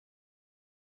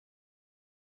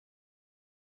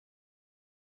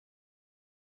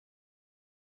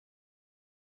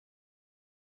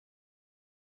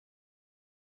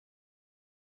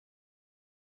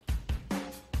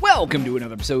Welcome to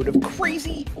another episode of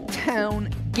Crazy Town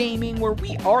Gaming, where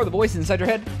we are the voices inside your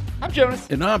head. I'm Jonas.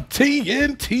 And I'm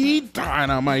TNT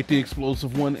Dinomight, the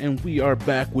explosive one, and we are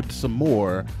back with some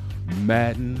more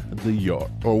Madden the Yard.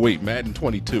 Oh wait, Madden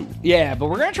 22. Yeah, but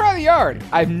we're gonna try the Yard.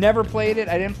 I've never played it.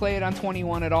 I didn't play it on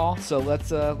 21 at all. So let's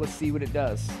see what it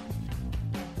does.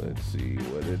 Let's see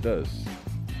what it does.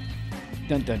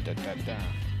 Dun dun dun dun dun.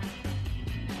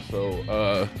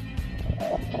 So,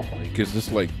 like, is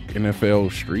this like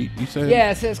NFL Street, you said?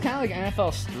 Yeah, it says kind of like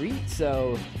NFL Street.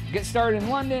 So get started in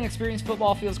London, experience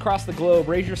football fields across the globe,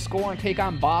 raise your score, and take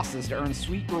on bosses to earn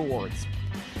sweet rewards.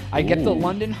 I get the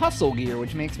London Hustle gear,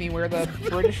 which makes me wear the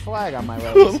British flag on my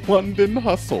legs. London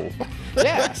Hustle.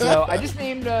 Yeah, so I just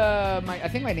named I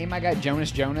think I named my guy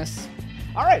Jonas.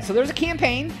 All right, so there's a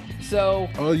campaign. So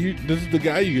this is the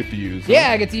guy you get to use. Yeah,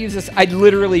 huh? I get to use this. I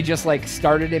literally just like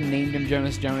started him, named him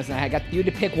Jonas, and I got you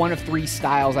to pick one of 3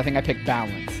 styles. I think I picked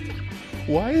balanced.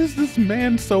 Why is this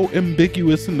man so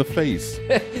ambiguous in the face?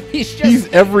 He's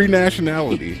every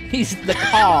nationality. He's the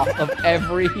caw of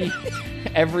every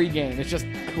game. It's just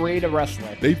create a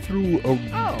wrestler. They threw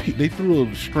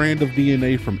a strand of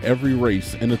DNA from every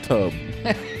race in a tub.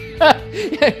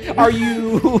 Are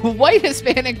you white,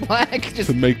 Hispanic, black?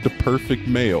 Just to make the perfect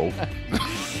male.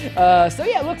 So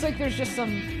yeah, it looks like there's just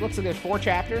looks like there's 4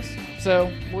 chapters.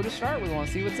 So we'll just start with one,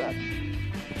 see what's up.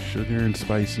 Sugar and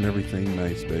spice and everything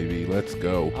nice, baby. Let's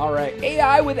go. All right,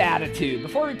 AI with attitude.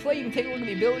 Before we play, you can take a look at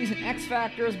the abilities and X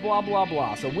factors, blah, blah,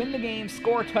 blah. So win the game,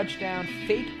 score a touchdown,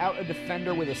 fake out a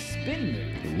defender with a spin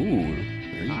move. Ooh,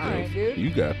 there you go. All right, dude. You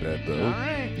got that, though. All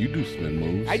right. You do spin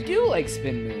moves. I do like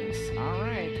spin moves. All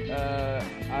right.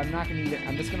 I'm not going to need it.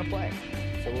 I'm just going to play.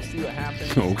 So we'll see what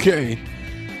happens. Okay.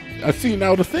 I see.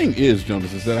 Now, the thing is,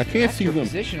 Jonas, is that I can't see them.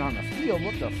 Position on the field.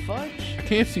 What the fudge? I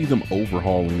can't see them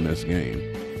overhauling this game.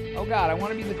 Oh, God. I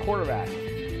want to be the quarterback.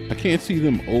 I can't see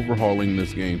them overhauling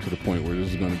this game to the point where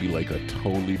this is going to be like a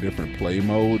totally different play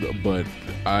mode, but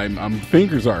I'm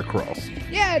fingers are crossed.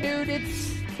 Yeah, dude, it's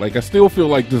like I still feel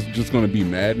like this is just going to be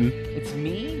Madden. It's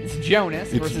me, it's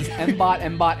Jonas versus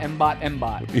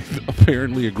Mbot. It's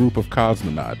apparently a group of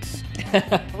cosmonauts.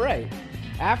 Right.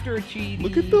 After achieving.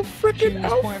 Look at the freaking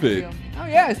outfit. Oh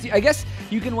yeah, I guess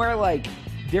you can wear like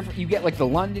different. You get like the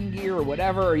London gear or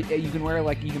whatever. Or you can wear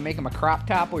like you can make them a crop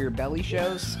top where your belly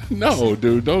shows. No,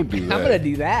 dude, don't do that. I'm gonna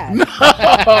do that. No,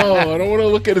 I don't want to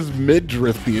look at his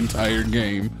midriff the entire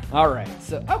game. All right,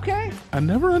 so okay. I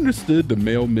never understood the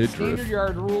male midriff. Standard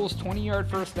yard rules: 20-yard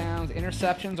first downs,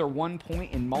 interceptions are 1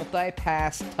 point, and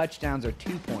multi-pass touchdowns are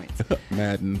 2 points.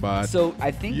 Madden bot. So I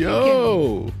think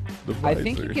you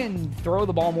can throw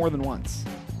the ball more than once.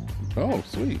 Oh,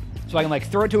 sweet. So I can like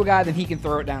throw it to a guy, then he can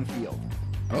throw it downfield.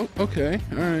 Oh, okay.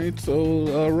 All right.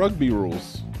 So rugby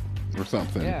rules or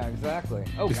something. Yeah, exactly.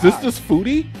 Oh, is this just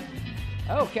foodie?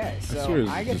 Okay, so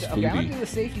I get to, I'm gonna do the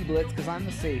safety blitz because I'm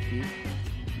the safety.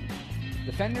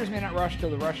 Defenders may not rush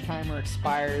till the rush timer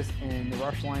expires and the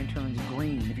rush line turns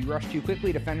green. If you rush too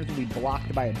quickly, defenders will be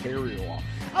blocked by a barrier wall.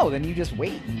 Oh, then you just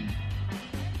wait.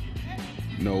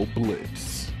 No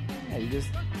blitz. Yeah, you just.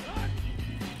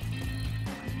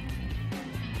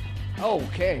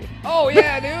 Okay. Oh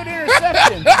yeah, dude,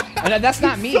 interception. And that's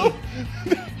not me.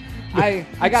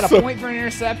 I got a point for an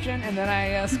interception, and then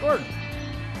I scored.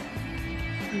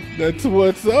 That's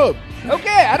what's up.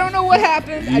 Okay, I don't know what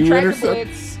happened. I tried to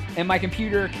blitz, and my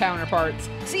computer counterparts.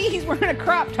 See, he's wearing a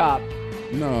crop top.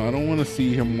 No, I don't want to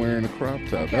see him wearing a crop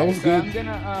top. Okay, that was so good. I'm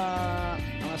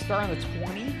gonna start on the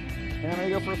 20, and I'm gonna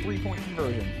go for a 3-point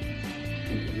conversion.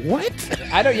 What?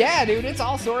 Yeah, dude, it's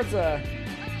all sorts of.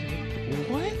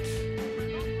 What?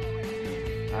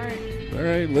 All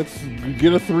right, let's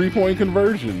get a 3-point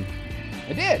conversion.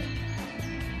 I did.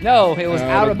 No, it was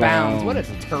out of bounds. What a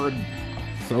turd.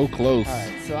 So close. All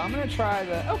right, so I'm going to try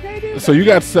the... Okay, dude. So you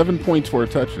got 7 points for a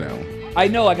touchdown. I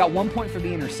know. I got 1 point for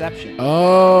the interception.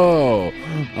 Oh,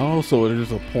 so it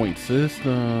is a point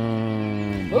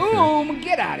system. Boom. Okay.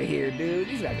 Get out of here, dude.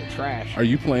 These guys are trash. Are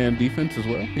you playing defense as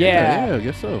well? Yeah, I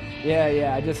guess so.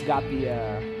 Yeah. I just got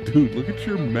the... Dude, look at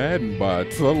your Madden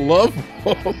bots. I love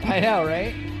them. I know,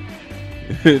 right?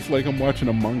 It's like I'm watching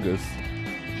Among Us.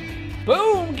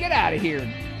 Boom! Get out of here.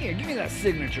 Here, give me that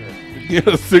signature. Yeah,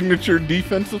 a signature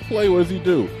defensive play. What does he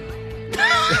do?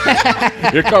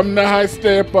 Here come the high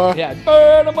stepper. Yeah,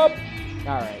 burn him up.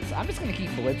 All right, so I'm just going to keep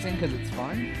blitzing because it's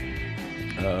fun.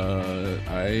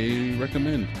 I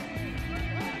recommend.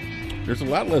 There's a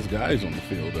lot less guys on the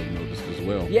field, I've noticed as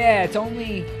well. Yeah,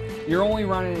 you're only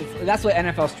running, that's what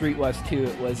NFL Street was too.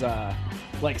 It was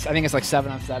like I think it's like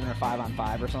 7-on-7 or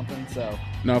 5-on-5 or something. So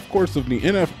now, of course, of the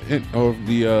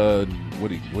what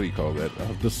do you call that?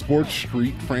 The Sports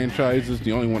Street franchises.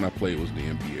 The only one I played was the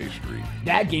NBA Street.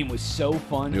 That game was so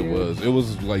fun. It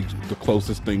was like the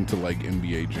closest thing to like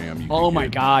NBA Jam. Oh my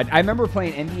god! I remember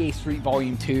playing NBA Street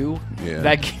Volume 2. Yeah,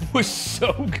 that game was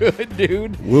so good,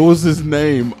 dude. What was his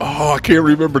name? Oh, I can't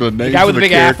remember the name. The guy with the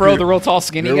big afro, the real tall,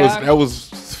 skinny guy. That was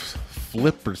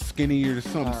Flip or Skinny or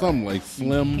something, something like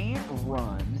Slim. You can't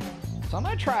run. So I'm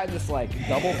gonna try this like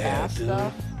double pass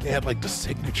stuff. They had like the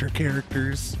signature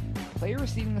characters. Player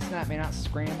receiving the snap may not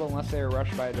scramble unless they are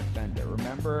rushed by a defender.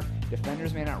 Remember,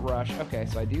 defenders may not rush. Okay,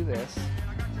 so I do this.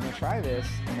 I'm gonna try this,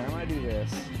 and then I'm gonna do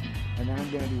this, and then I'm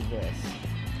gonna do this.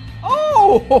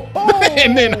 Oh!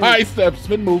 And then high step,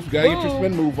 spin move. Gotta get your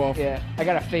spin move off. Yeah, I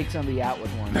gotta fake somebody out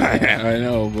with one. I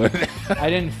know, but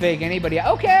I didn't fake anybody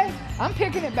out. Okay, I'm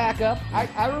picking it back up.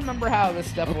 I remember how this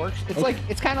stuff works. It's like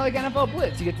it's kind of like NFL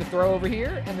Blitz. You get to throw over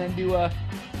here and then do a.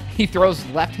 He throws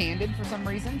left-handed for some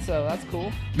reason, so that's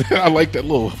cool. I like that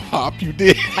little hop you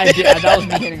did. I did. That was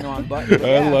me hitting the wrong button.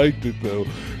 I liked it though.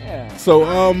 Yeah. So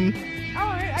all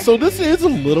right. So this is a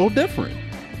little different.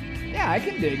 Yeah, I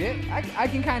can dig it. I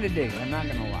can kind of dig it. I'm not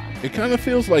gonna lie. It kind of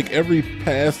feels like every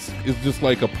pass is just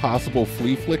like a possible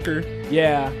flea flicker.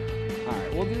 Yeah. All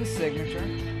right, we'll do the signature.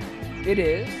 It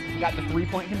is. Got the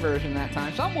 3-point conversion that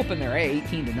time, so I'm whooping their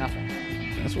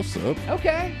 18-0. That's what's up.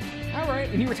 Okay. All right.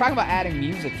 And you were talking about adding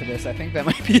music to this. I think that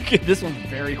might be good. This one's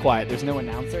very quiet. There's no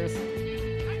announcers.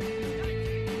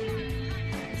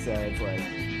 So it's like,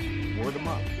 word them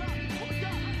up.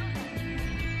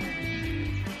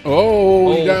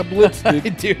 Oh, you got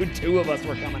blitzed. Dude, 2 of us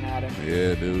were coming at him.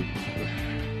 Yeah, dude.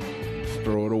 Just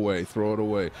throw it away. Throw it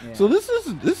away. Yeah. So this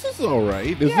is all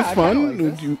right. Is this fun?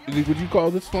 Like would you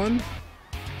call this fun?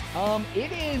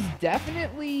 It is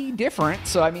definitely different.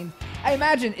 So I mean, I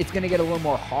imagine it's gonna get a little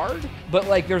more hard, but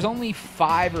like there's only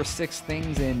 5 or 6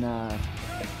 things in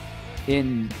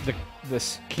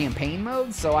this campaign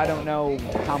mode, so I don't know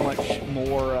how much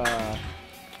more.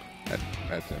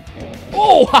 That's it.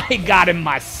 Oh, I got him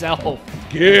myself.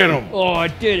 Get him. Oh, I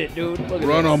did it, dude. Look at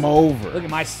Run him over. Look at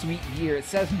my sweet gear. It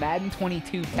says Madden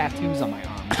 22 tattoos on my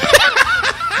arm.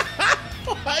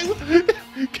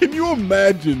 Can you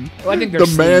imagine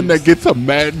the man that gets a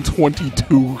Madden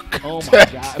 22 Oh my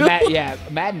god.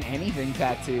 Madden anything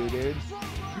tattoo, dude.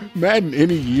 Madden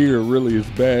any year really is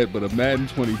bad, but a Madden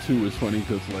 22 is funny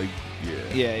because, like,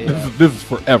 yeah. This is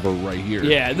forever right here.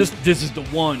 Yeah, this is the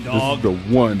one, dog. This is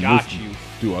the one. Got you.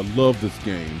 Dude, I love this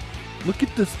game. Look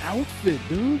at this outfit,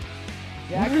 dude.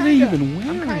 Yeah, what are they even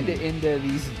wearing? I'm kind of into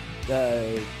these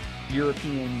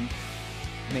European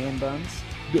man buns.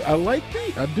 Dude, I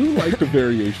do like the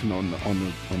variation on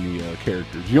the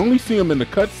characters. You only see them in the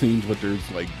cutscenes, but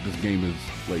there's like this game is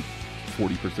like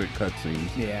 40% cutscenes.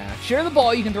 Yeah. Share the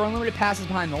ball. You can throw unlimited passes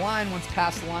behind the line. Once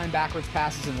past the line, backwards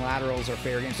passes and laterals are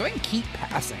fair game. So I can keep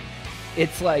passing.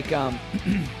 It's like so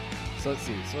let's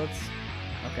see.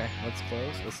 Let's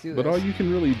close. Let's do this. But all you can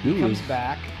really do he comes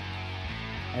back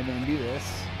and then do this,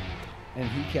 and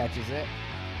he catches it.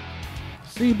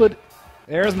 See, but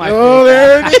there's my. Oh,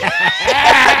 there it is.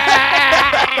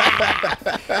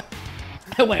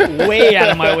 I went way out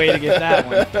of my way to get that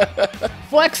one.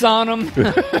 Flex on him.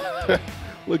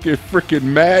 Look at freaking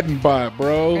Madden bot,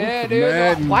 bro. Yeah,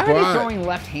 dude. Why are they throwing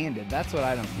left-handed? That's what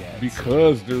I don't get.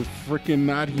 Because they're freaking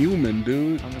not human,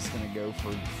 dude. I'm just gonna go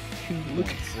for 2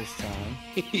 points this time.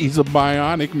 He's a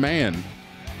bionic man.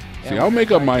 Yeah, see, I'll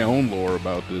make up my own lore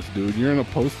about this, dude. You're in a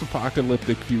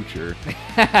post-apocalyptic future.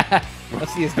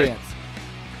 Let's see his dance.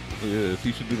 Yes,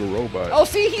 he should do the robot. Oh,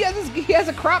 see, he has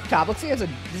a crop top. Let's see, does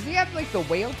he have like the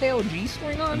whale tail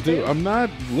G-string on? Dude, too? I'm not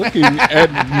looking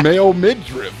at male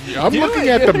midriff. I'm looking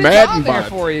at the Madden bot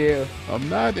for you. I'm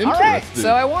not interested. All right,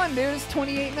 so I won, dude. It's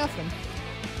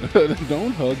 28-0.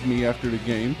 Don't hug me after the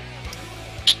game.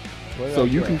 So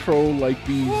you control like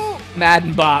these. Woo.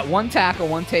 Madden bot, 1 tackle,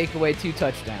 1 takeaway, 2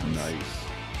 touchdowns. Nice.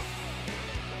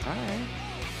 All right.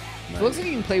 So it looks like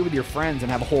you can play with your friends and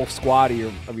have a whole squad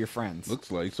of your friends. Looks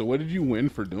like. So what did you win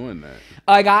for doing that?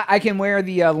 I can wear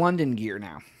the London gear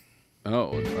now.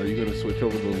 Oh, are you gonna switch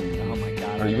over to? Oh my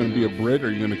god! Are you gonna be a Brit or are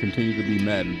you gonna continue to be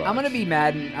Madden bot? I'm gonna be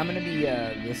Madden. I'm gonna be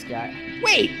this guy.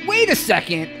 Wait a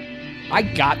second! I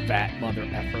got that, mother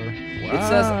effer.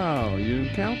 Wow, you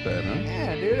didn't count that, huh?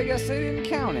 Yeah, dude. I guess they didn't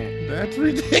count it. That's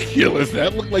ridiculous.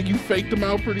 That looked like you faked them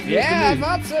out pretty good. Yeah, I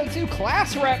thought so too.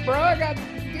 Class rep, bro. I got,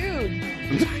 dude.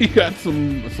 You got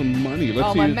some money.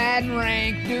 Let's see. My Madden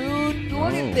rank, dude.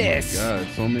 Look at this. Oh my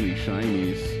god, so many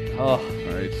shinies. Oh. All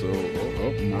right, so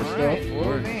more stuff.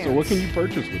 All right. So what can you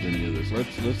purchase with any of this?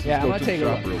 Let's I'm go gonna to take the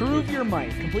shop a look. real Prove quick. your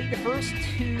might. Complete the first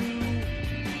 2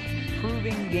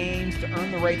 improving games to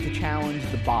earn the right to challenge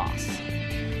the boss.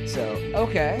 So,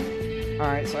 okay.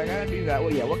 Alright, so I gotta do that.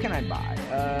 Well, yeah, what can I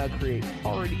buy? Create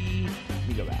party. Let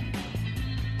me go back.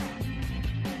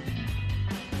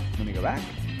 Let me go back.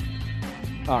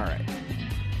 Alright.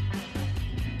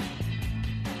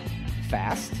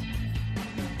 Fast.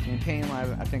 Campaign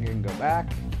live. I think I can go back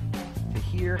to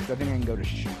here. I think I can go to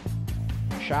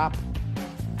shop.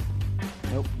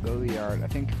 Nope, go to the yard. I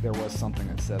think there was something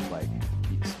that said, like,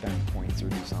 you spend points or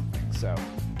do something. So,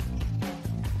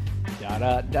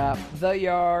 the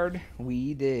yard.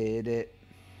 We did it.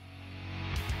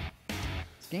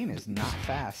 This game is not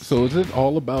fast. So is it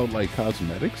all about, like,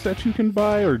 cosmetics that you can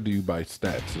buy, or do you buy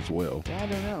stats as well? I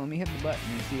don't know. Let me hit the button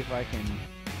and see if I can...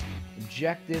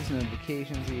 Objectives,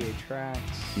 notifications, EA tracks.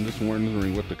 I'm just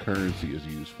wondering what the currency is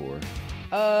used for.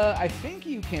 I think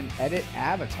you can edit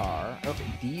avatar. Okay,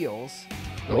 deals.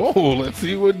 Oh, let's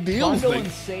see what deals. Bundle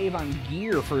and save on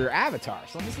gear for your avatar.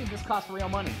 So let me see if this costs real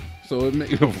money. So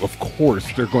of course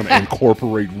they're going to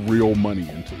incorporate real money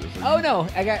into this. Oh no,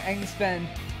 I can spend.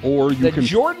 Or you can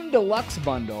Jordan Deluxe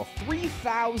bundle,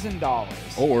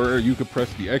 $3,000. Or you could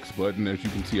press the X button, as you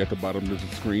can see at the bottom of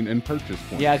the screen, and purchase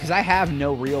points. Yeah, because I have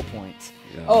no real points.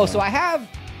 Yeah. Oh, so I have.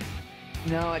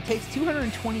 No, it takes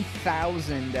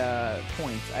 220,000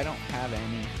 points. I don't have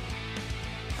any.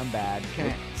 I'm bad.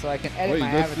 So I can edit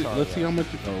my avatar. Let's see how much.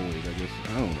 Oh wait, I guess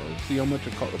I don't know. See how much a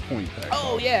point pack.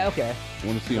 Oh costs. Yeah, okay. I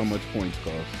want to see how much points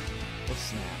cost. Oh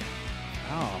snap!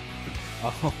 Oh.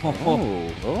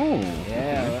 Oh.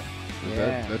 Yeah.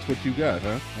 Okay. That's what you got,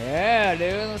 huh? Yeah,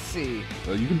 dude. Let's see.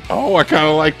 You can. Oh, I kind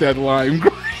of like that lime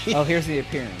green. Oh, here's the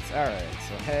appearance. All right.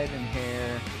 So head and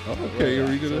hair. Oh, okay.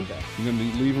 Are you gonna? Okay. You're gonna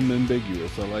leave them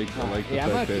ambiguous. I like the fact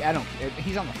that. I don't.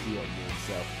 He's on the field, dude.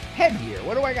 So headgear.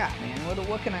 What do I got, man?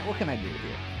 What can I do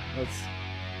here? Let's.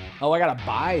 Oh, I gotta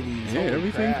buy these. Yeah,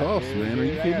 everything costs, dude, man. Are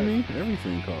you kidding me?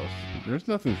 Everything costs. There's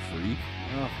nothing free.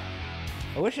 Oh.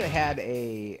 I wish I had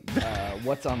a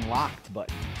what's unlocked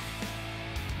button.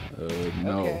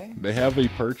 No. Okay. They have a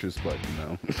purchase button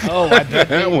now. Oh, I bet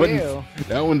they do.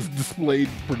 That one's displayed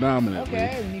predominantly.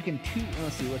 Okay, and you can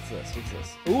let's see, what's this?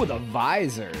 Ooh, the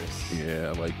visors.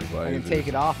 Yeah, I like the visors. I can take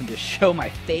it off and just show my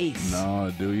face.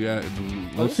 No, do you?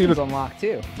 Let's see the unlocked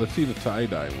too. Let's see the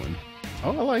tie-dye one.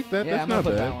 Oh, I like that. Yeah, that's I'm not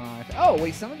gonna put bad. That one on. Oh,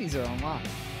 wait, some of these are unlocked.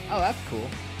 Oh, that's cool.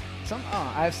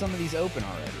 I have some of these open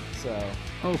already. So.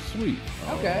 Oh, sweet.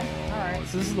 Okay. All right.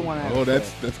 So this is the one I have. Oh,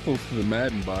 that's close to the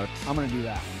Madden box. I'm gonna do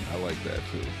that one. I like that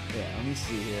too. Yeah. Let me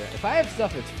see here. If I have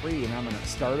stuff that's free and I'm gonna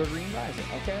start a green visor,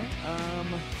 okay. Oh,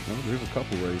 there's a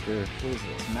couple right there. What is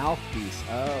this? Mouthpiece.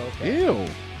 Oh, okay. Ew.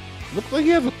 Looks like he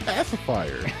has a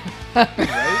pacifier.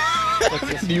 Right? What's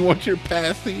this Do you want your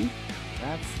passy?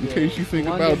 That's in case you think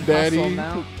London about daddy.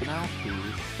 Mouthpiece.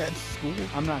 That's cool.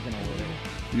 I'm not gonna wear it.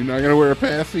 You're not gonna wear a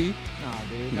passy? Nah,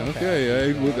 dude. No okay,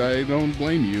 I don't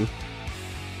blame you.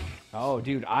 Oh,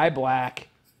 dude, eye black.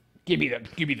 Give me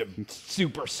the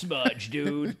super smudge,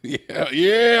 dude.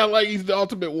 yeah, like he's the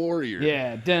ultimate warrior.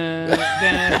 Yeah. Dun,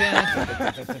 dun,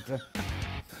 dun.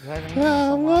 I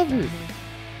love it.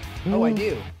 Oh, I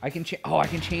do. I can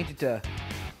change it to.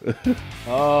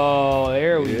 Oh,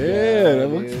 there we go. Yeah, that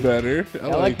looks better. I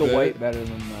like the white better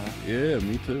than the. Yeah,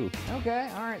 me too. Okay,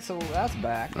 all right, so that's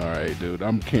back. All right, dude.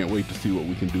 I can't wait to see what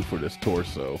we can do for this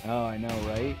torso. Oh, I know,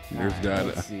 right?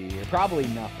 Let's see here. Probably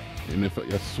nothing. And I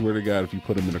swear to God, if you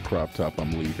put him in a crop top,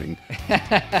 I'm leaving.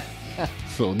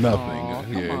 So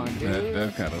nothing. Come on, dude.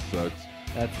 That kind of sucks.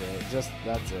 That's it.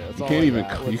 That's it. That's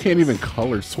you can't even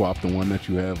color swap the one that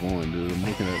you have on, dude. I'm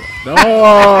looking at it.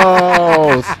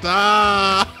 No,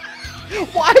 stop.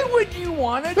 Why would you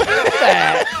want to do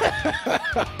that?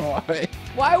 Why?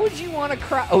 Why would you want to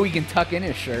cry? Oh, he can tuck in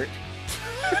his shirt.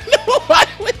 No, why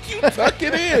would you tuck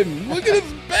it in? Look at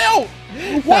his belt.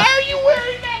 Why are you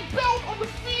wearing that belt on the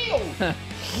field?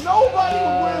 Nobody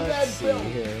would wear that belt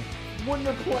when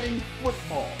they're playing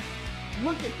football.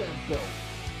 Look at that belt.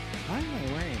 What am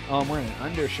I wearing? Oh, I'm wearing an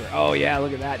undershirt. Oh, yeah,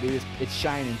 look at that, dude. It's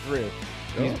shining through.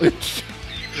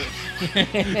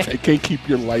 I can't keep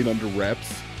your light under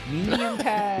wraps. Medium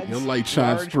pads. Your light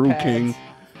shines through, pads. King.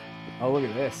 Oh, look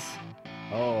at this.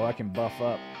 Oh, I can buff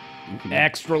up.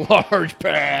 Extra large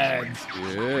pads.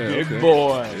 Yeah. Big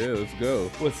boy. Yeah, let's go.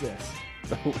 What's this?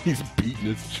 Oh, he's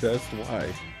beating his chest.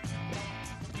 Why?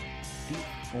 Deep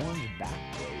orange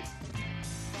backplate.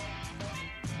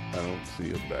 I don't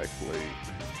see a backplate.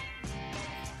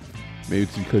 Maybe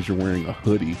it's because you're wearing a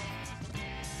hoodie.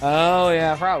 Oh,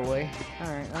 yeah, probably. All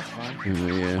right, that's fine.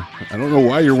 Yeah. I don't know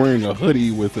why you're wearing a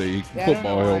hoodie with a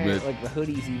football helmet. Like, the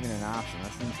hoodie's even an option.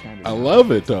 That seems kind of... I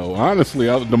love it, though. Honestly,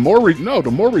 the more ridiculous,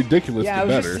 the better. Yeah, I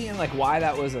was just seeing, like, why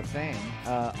that was a thing.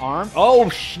 Arm? Oh,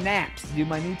 snaps. Dude,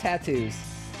 my new tattoos.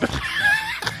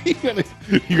 You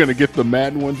gonna get the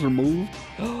Madden ones removed?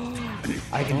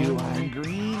 I can do lime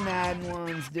green Madden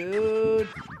ones, dude.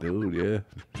 Dude, yeah.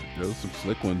 There's some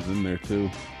slick ones in there, too.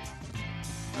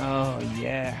 Oh,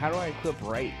 yeah. How do I equip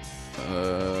right?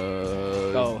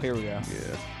 Oh, here we go.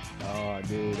 Yeah. Oh,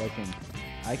 dude,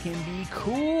 I can be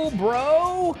cool,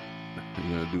 bro.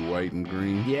 You're gonna do white and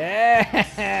green?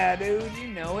 Yeah, dude, you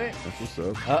know it. That's what's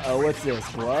up. Uh-oh, what's this?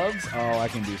 Gloves? Oh, I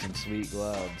can do some sweet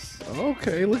gloves.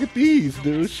 Okay, look at these,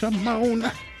 dude. Shimon.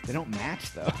 They don't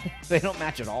match, though. They don't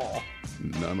match at all.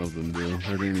 None of them do.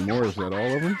 Are there any more? Is that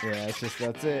all of them? Yeah,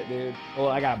 that's it, dude. Well,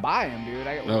 I gotta buy them, dude.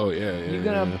 You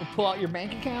gonna pull out your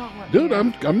bank account? Dude,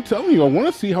 I'm telling you, I want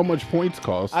to see how much points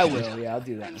cost. I will, yeah, I'll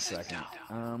do that in a second.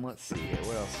 Let's see here.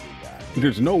 What else we got?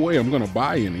 There's no way I'm gonna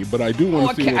buy any, but I do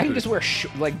want to see. I can just wear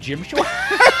like gym shorts.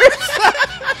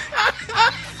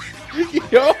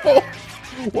 Yo,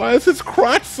 why is his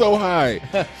crotch so high?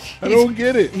 I don't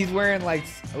get it. He's wearing like.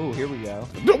 Oh, here we go.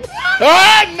 No,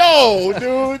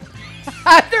 dude.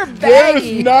 They're baggy.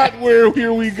 There's not where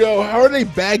here we go. How are they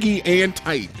baggy and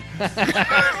tight?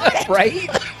 Right?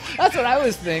 That's what I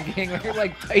was thinking. They're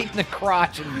like tight in the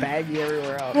crotch and baggy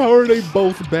everywhere else. How are they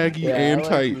both baggy and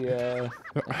tight?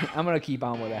 I'm gonna keep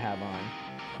on what I have on.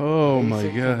 Oh my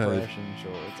Basic god. compression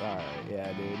shorts. All right,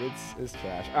 yeah, dude, it's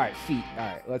trash. All right, feet. All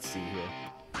right, let's see here.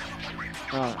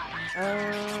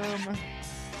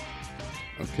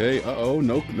 Okay.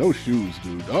 No shoes,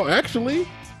 dude. Oh, actually.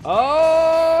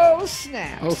 Oh,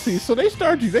 snaps. Oh, see, so they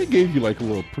gave you like a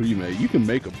little pre-made. You can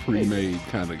make a pre-made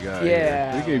kind of guy.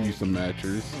 Yeah. They gave you some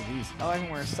matchers. Oh, I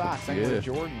can wear socks. I can wear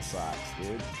Jordan socks,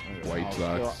 dude. White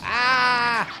socks.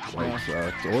 White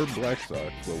socks or black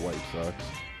socks, but white socks.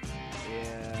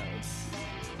 Yeah, let's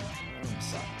see.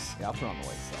 Socks. Yeah, I'll put on the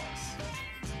white socks.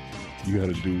 You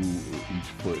got to do each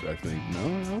foot, I think.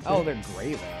 No. Okay. Oh, they're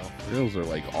gray though. Those are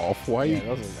like off-white. Yeah,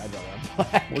 those are. I'd rather have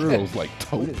black. What are those, like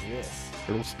taupe? What is this?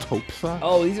 Are those taupe socks?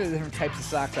 Oh, these are the different types of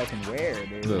socks I can wear,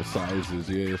 dude. The sizes,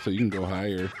 yeah. So you can go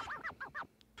higher.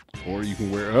 Or you can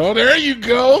wear... Oh, there you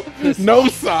go! No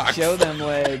socks! Show them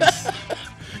legs.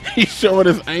 He's showing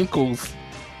his ankles.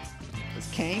 His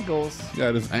cankles.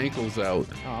 Got his ankles out.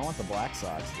 Oh, I want the black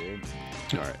socks, dude.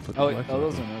 All right. Put the black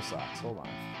those are no socks. Hold on.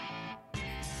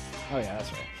 Oh, yeah,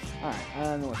 that's right. All right,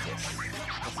 then what's this?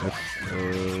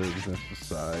 That's the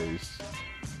size.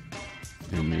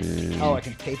 And then... Oh, I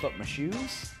can tape up my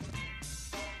shoes?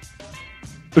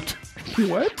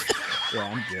 What? Yeah,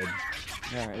 I'm good.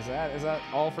 All right, is that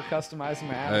all for customizing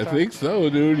my avatar? I think so,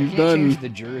 dude. You've changed the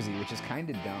jersey, which is kind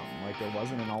of dumb. Like, there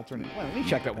wasn't an alternate... Well, let me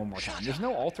check that one more time. There's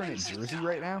no alternate jersey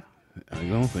right now? I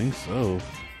don't think so.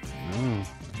 No.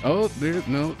 Oh, there's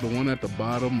no. The one at the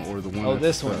bottom or the one at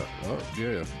this the one. Oh,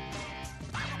 yeah.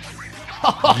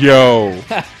 Yo.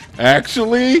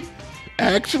 Actually,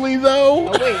 though.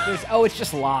 Oh, wait. It's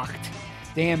just locked.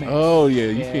 Damn it. Oh, yeah.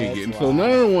 You can't get in. So none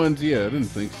of the ones, yeah, I didn't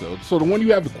think so. So the one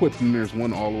you have equipped, and there's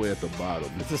one all the way at the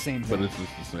bottom. It's the same thing. But it's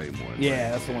just the same one.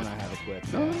 Yeah, that's the one I have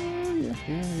equipped. Oh, yeah.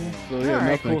 So, all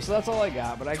right, cool. So that's all I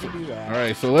got, but I can do that. All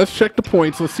right, so let's check the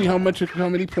points. Let's see how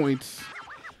many points.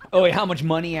 Oh, wait, how much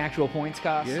money actual points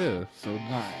cost? Yeah. So all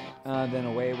right. Then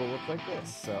away will look like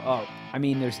this. So, I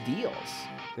mean, there's deals.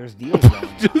 There's deals going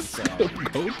on. Just go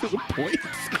to the points.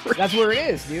 That's where it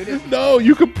is, dude. No,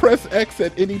 you can press X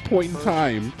at any point in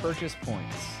time. Purchase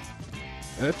points.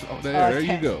 There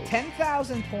you go.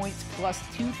 10,000 points plus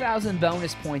 2,000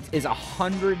 bonus points is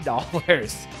 $100.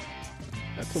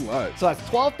 That's a lot. So that's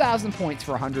 12,000 points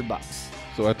for $100.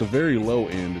 So at the very low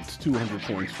end, it's 200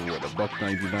 points for what,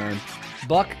 $1.99?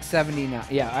 $1.79.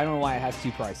 Yeah, I don't know why it has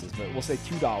two prices, but we'll say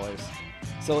 $2.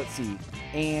 So let's see.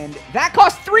 And that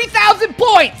costs 3,000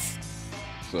 points!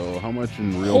 So how much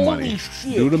in real money? Holy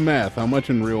shit. Do the math. How much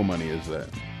in real money is that?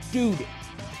 Dude,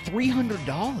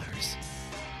 $300.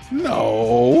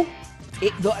 No.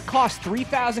 It costs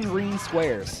 3,000 green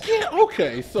squares. Yeah,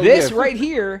 okay. So this right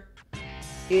here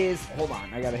is... Hold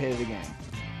on, I gotta hit it again.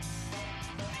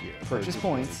 Yeah, purchase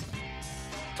points.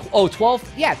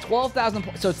 12,000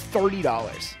 points. So it's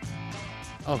 $30.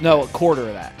 Okay. No, a quarter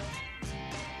of that.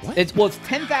 What? It's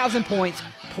 10,000 points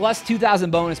plus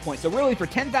 2,000 bonus points. So really, for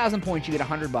 10,000 points, you get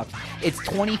 $100. It's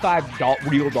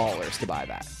 $25 real dollars to buy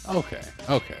that. Okay.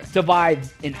 To buy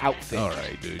an outfit. All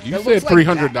right, dude. You said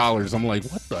 $300. I'm like,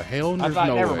 what the hell? I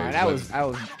thought, never mind. I was.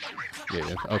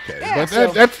 Yeah. Okay. Yeah,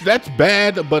 but that's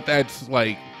bad. But that's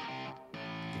like.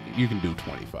 You can do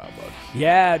 $25.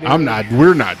 Yeah, dude. I'm not.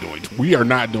 We're not doing. We are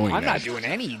not doing. I'm that. not doing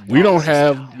any. We don't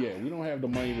have. Yeah, we don't have the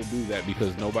money to do that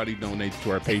because nobody donates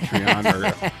to our Patreon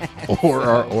or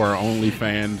our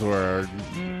OnlyFans or. Our,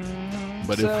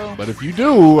 but if you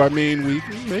do, I mean, we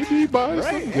can maybe buy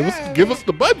something. Give us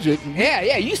the budget.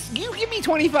 Yeah. You give me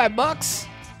 $25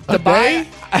 to buy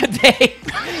a day.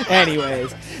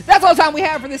 Anyways, that's all the time we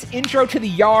have for this intro to the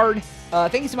yard.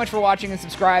 Thank you so much for watching and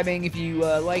subscribing. If you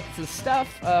like the stuff,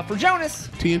 for Jonas,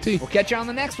 TNT. We'll catch you on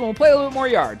the next one. We'll play a little bit more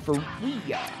yard. For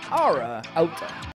we are out.